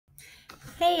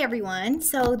Hey everyone,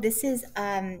 so this is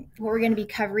what we're going to be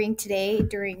covering today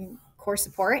during course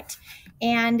support,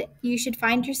 and you should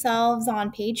find yourselves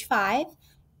on page 5,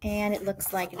 and it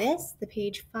looks like this, the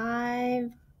page 5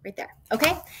 right there.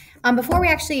 Okay, before we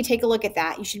actually take a look at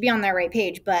that, you should be on that right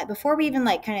page, but before we even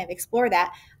kind of explore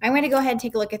that, I'm going to go ahead and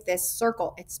take a look at this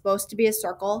circle. It's supposed to be a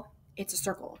circle. It's a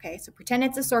circle, okay? So pretend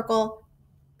it's a circle.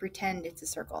 Pretend it's a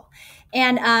circle.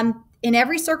 And in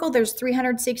every circle, there's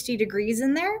 360 degrees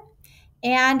in there.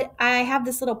 And I have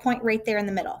this little point right there in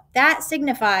the middle. That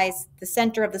signifies the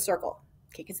center of the circle,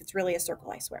 okay, because it's really a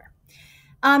circle, I swear.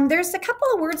 There's a couple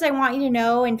of words I want you to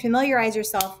know and familiarize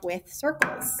yourself with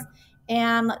circles.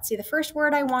 And let's see, the first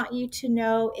word I want you to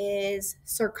know is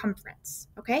circumference,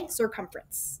 okay?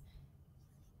 Circumference.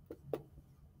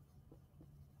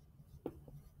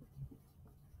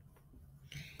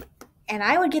 And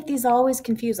I would get these always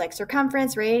confused, like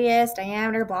circumference, radius,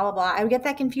 diameter, blah, blah, blah. I would get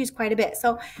that confused quite a bit.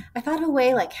 So I thought of a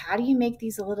way, like, how do you make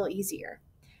these a little easier?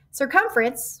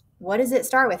 Circumference, what does it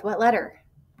start with? What letter?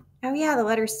 Oh, yeah, the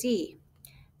letter C.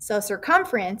 So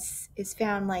circumference is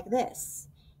found like this.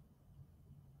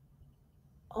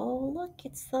 Oh, look,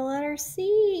 it's the letter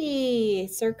C.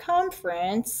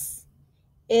 Circumference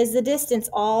is the distance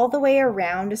all the way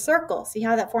around a circle. See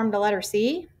how that formed a letter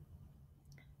C?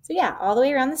 So yeah, all the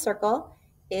way around the circle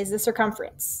is the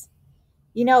circumference.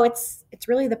 You know, it's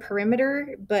really the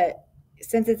perimeter, but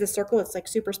since it's a circle, it's like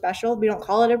super special. We don't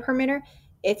call it a perimeter.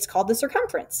 It's called the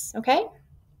circumference, okay?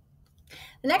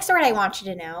 The next word I want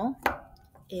you to know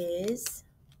is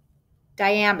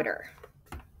diameter.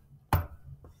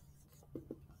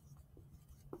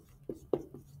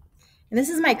 And this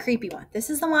is my creepy one. This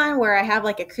is the one where I have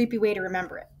like a creepy way to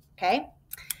remember it, okay?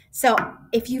 So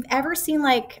if you've ever seen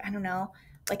like, I don't know,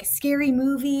 like a scary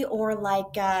movie or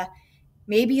like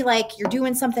maybe like you're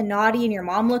doing something naughty and your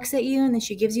mom looks at you and then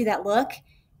she gives you that look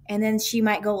and then she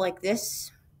might go like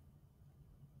this.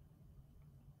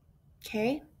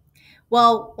 Okay?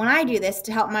 Well, when I do this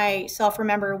to help myself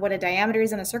remember what a diameter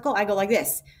is in a circle, I go like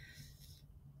this.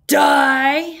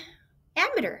 Diameter.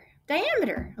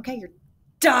 Diameter. Okay, your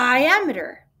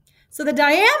diameter. So the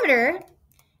diameter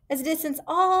is a distance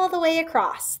all the way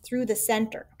across through the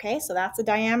center. Okay, so that's a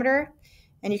diameter.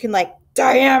 And you can like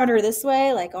diameter this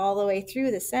way, like all the way through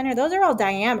the center. Those are all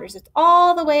diameters. It's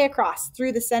all the way across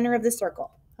through the center of the circle.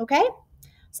 Okay,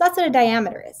 so that's what a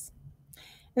diameter is.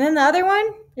 And then the other one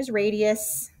is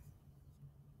radius.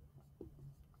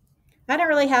 I don't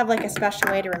really have like a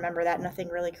special way to remember that. Nothing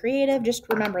really creative. Just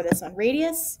remember this one.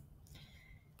 Radius.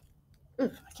 Ooh,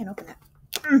 I can't open that.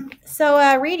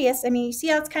 So radius, I mean, you see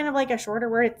how it's kind of like a shorter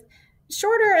word? It's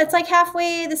shorter. It's like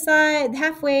halfway the side,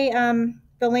 halfway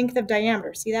the length of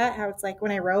diameter. See that? How it's like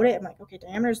when I wrote it, I'm like, okay,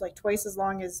 diameter is like twice as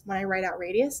long as when I write out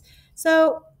radius.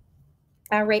 So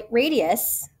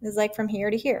radius is like from here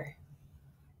to here.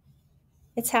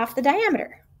 It's half the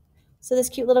diameter. So this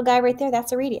cute little guy right there,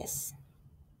 that's a radius.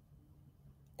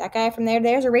 That guy from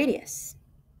there's a radius.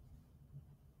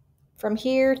 From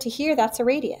here to here, that's a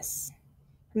radius.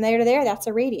 From there to there, that's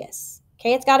a radius.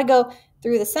 Okay, it's got to go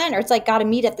through the center. It's like got to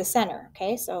meet at the center.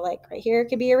 Okay, so like right here, it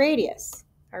could be a radius.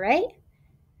 All right?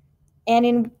 And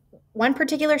in one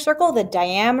particular circle, the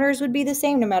diameters would be the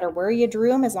same no matter where you drew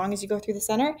them as long as you go through the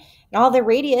center. And all the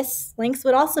radius lengths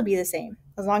would also be the same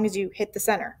as long as you hit the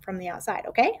center from the outside.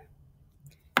 Okay?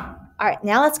 All right,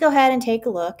 now let's go ahead and take a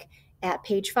look at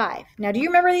page 5. Now, do you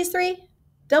remember these three?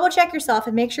 Double check yourself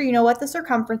and make sure you know what the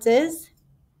circumference is,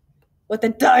 what the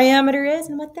diameter is,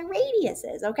 and what the radius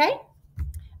is, okay?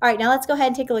 All right, now let's go ahead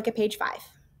and take a look at page 5.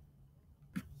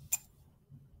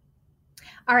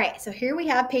 All right, so here we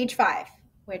have page 5,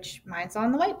 which mine's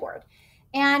on the whiteboard.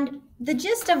 And the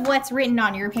gist of what's written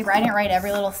on your paper, I didn't write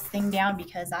every little thing down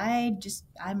because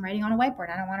I'm writing on a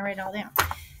whiteboard. I don't want to write it all down.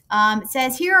 It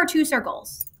says, here are two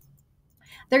circles.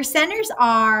 Their centers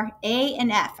are A and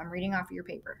F. I'm reading off of your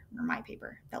paper, or my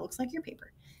paper. That looks like your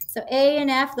paper. So A and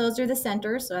F, those are the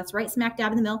centers. So that's right smack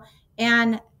dab in the middle.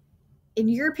 And in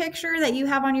your picture that you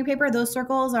have on your paper, those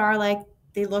circles are like,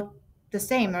 they look the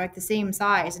same. They're like the same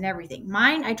size and everything.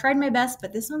 Mine, I tried my best,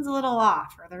 but this one's a little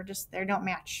off, or they don't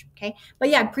match, okay? But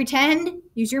yeah,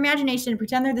 use your imagination and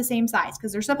pretend they're the same size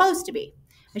because they're supposed to be.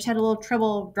 I just had a little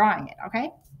trouble drawing it, okay?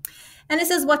 And it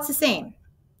says, what's the same?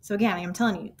 So again, I'm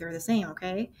telling you, they're the same,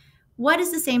 okay? What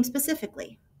is the same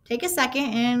specifically? Take a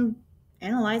second and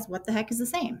analyze what the heck is the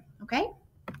same, okay?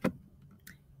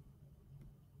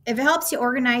 If it helps you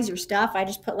organize your stuff, I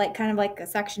just put like kind of like a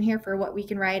section here for what we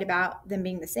can write about them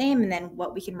being the same and then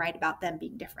what we can write about them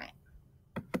being different.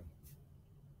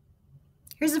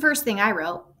 Here's the first thing I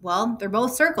wrote. Well, they're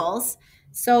both circles,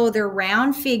 so they're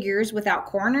round figures without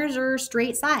corners or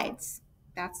straight sides.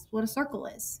 That's what a circle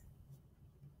is.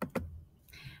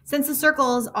 Since the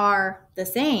circles are the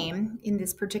same in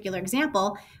this particular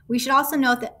example, we should also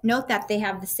note that they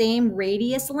have the same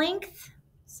radius length.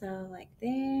 So like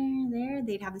there,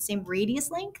 they'd have the same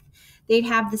radius length. They'd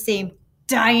have the same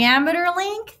diameter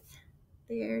length.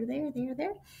 There,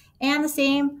 and the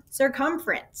same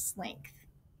circumference length.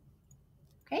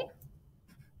 Okay?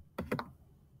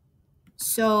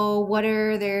 So what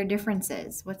are their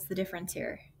differences? What's the difference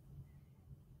here?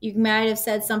 You might have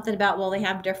said something about, well, they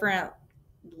have different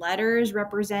letters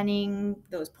representing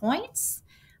those points.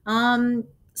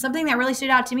 Something that really stood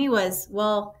out to me was,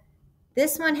 well,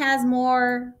 this one has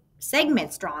more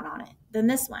segments drawn on it than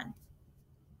this one.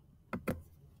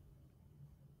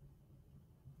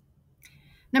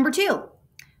 Number 2,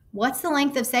 what's the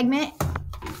length of segment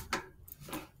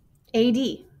AD?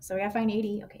 So we gotta find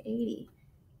AD. Okay, AD.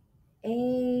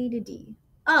 A to D.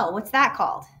 Oh, what's that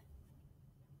called?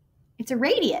 It's a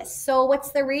radius. So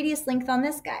what's the radius length on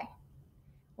this guy?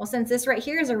 Well, since this right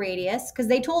here is a radius, because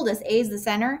they told us A is the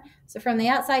center, so from the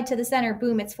outside to the center,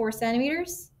 boom, it's 4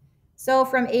 centimeters. So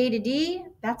from A to D,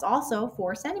 that's also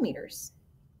 4 centimeters.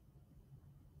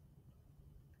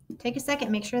 Take a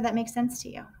second, make sure that makes sense to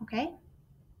you, okay?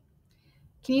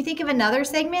 Can you think of another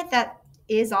segment that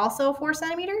is also 4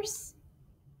 centimeters?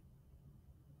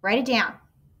 Write it down.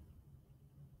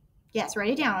 Yes,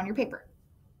 write it down on your paper.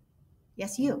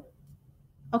 Yes, you.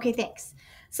 Okay, thanks.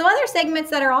 So other segments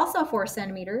that are also 4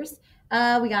 centimeters,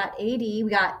 we got AD, we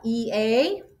got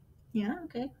EA. Yeah,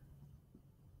 okay.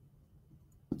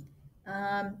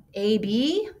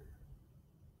 AB.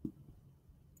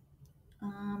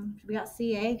 We got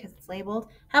CA because it's labeled.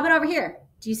 How about over here?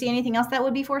 Do you see anything else that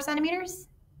would be 4 centimeters?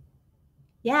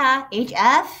 Yeah,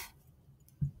 HF.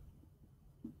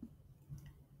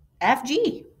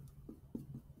 FG.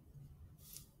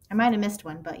 I might have missed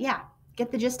one, but yeah,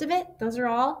 get the gist of it. Those are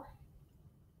all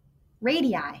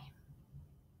radii.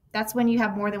 That's when you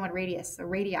have more than one radius, so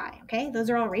radii, okay? Those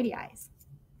are all radii.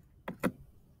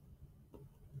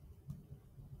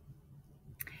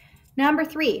 Number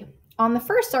 3, on the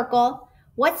first circle,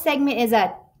 what segment is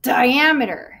a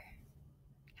diameter?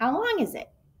 How long is it?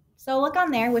 So look on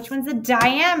there, which one's the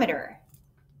diameter?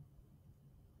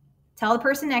 Tell the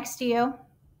person next to you.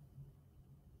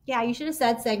 Yeah, you should have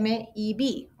said segment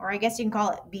EB, or I guess you can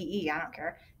call it BE, I don't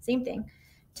care. Same thing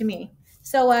to me.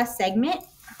 So segment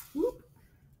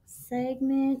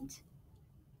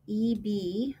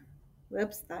EB,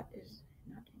 whoops, that is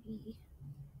not an E.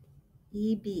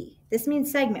 EB. This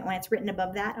means segment when it's written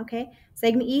above that, okay?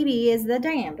 Segment EB is the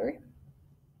diameter.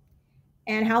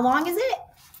 And how long is it?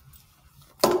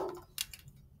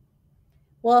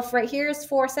 Well, if right here is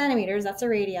 4 centimeters, that's a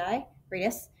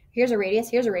radius. Here's a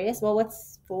radius. Well,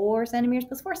 what's 4 centimeters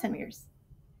plus 4 centimeters?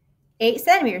 8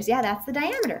 centimeters. Yeah, that's the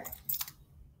diameter.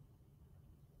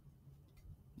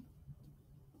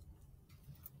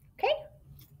 Okay.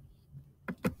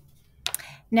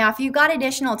 Now, if you've got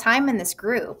additional time in this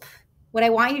group, what I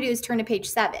want you to do is turn to page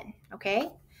 7, okay?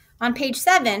 On page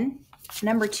 7,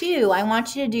 number 2, I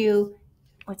want you to do,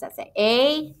 what's that say?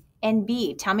 A and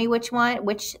B. Tell me which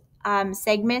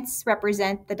segments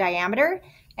represent the diameter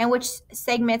and which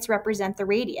segments represent the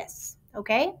radius,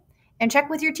 okay? And check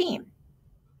with your team.